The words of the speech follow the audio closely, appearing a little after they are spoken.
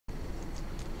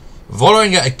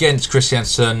Vålerenga against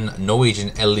Kristiansund, Norwegian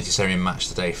Eliteserien match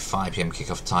today, 5 PM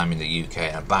kickoff time in the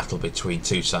UK. A battle between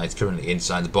two sides currently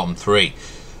inside the bottom three.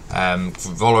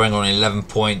 Vålerenga on 11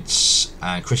 points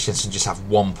and Kristiansund just have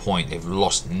 1 point. They've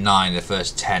lost 9 of their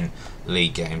first 10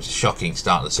 league games. A shocking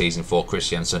start of the season for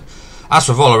Kristiansund. As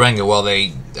for Vålerenga, well,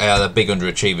 they are the big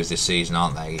underachievers this season,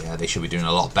 aren't they? They should be doing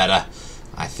a lot better.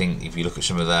 I think if you look at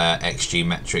some of their XG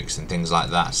metrics and things like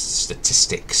that,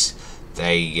 statistics,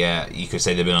 you could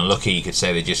say they've been unlucky. You could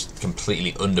say they just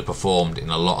completely underperformed in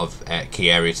a lot of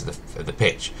key areas of the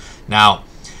pitch. Now,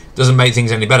 doesn't make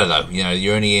things any better though. You know,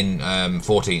 you're only in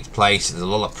 14th place. There's a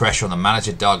lot of pressure on the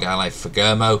manager, Dag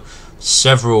Fagermo.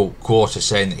 Several quarters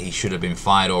saying that he should have been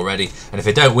fired already. And if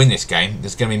they don't win this game,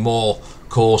 there's going to be more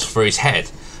calls for his head.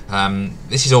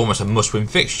 This is almost a must-win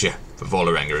fixture for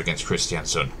Vålerenga against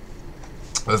Kristiansund.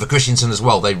 But for Kristiansund as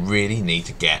well, they really need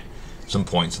to get some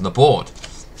points on the board.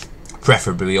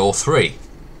 Preferably all three.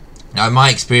 Now, in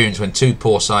my experience, when two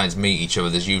poor sides meet each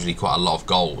other, there's usually quite a lot of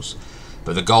goals.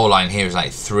 But the goal line here is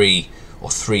like 3 or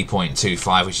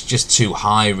 3.25, which is just too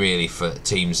high, really, for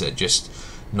teams that are just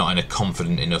not in a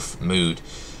confident enough mood.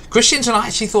 Kristiansund, I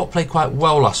actually thought, played quite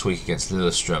well last week against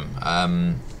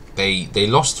Lillestrøm. They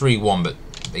lost 3-1, but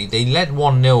they led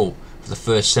 1-0 for the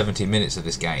first 70 minutes of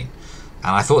this game.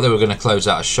 And I thought they were going to close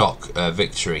out a shock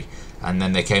victory. And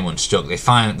then they came unstuck.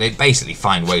 They basically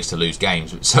find ways to lose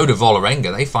games. But so do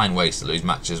Vålerenga. They find ways to lose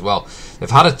matches as well.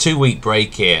 They've had a 2-week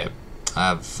break here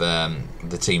of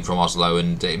the team from Oslo,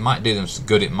 and it might do them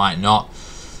good, it might not.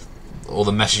 All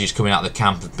the messages coming out of the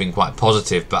camp have been quite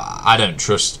positive, but I don't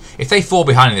trust. If they fall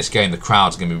behind in this game, the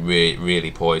crowd's going to be really,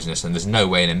 really poisonous, and there's no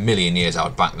way in a million years I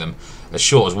would back them as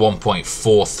short as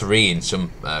 1.43 in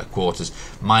some quarters.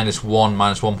 -1,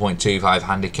 -1.25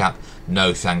 handicap.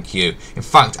 No, thank you. In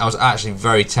fact, I was actually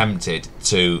very tempted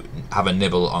to have a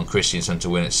nibble on Kristiansund to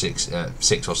win at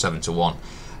 6 or 7 to 1,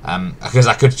 because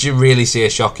I could really see a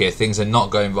shock here. Things are not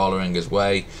going Vålerenga's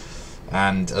way,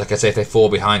 and like I say, if they fall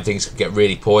behind, things could get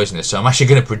really poisonous. So I'm actually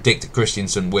going to predict a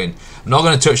Kristiansund win. I'm not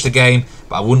going to touch the game,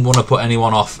 but I wouldn't want to put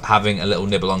anyone off having a little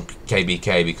nibble on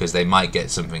KBK because they might get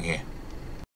something here.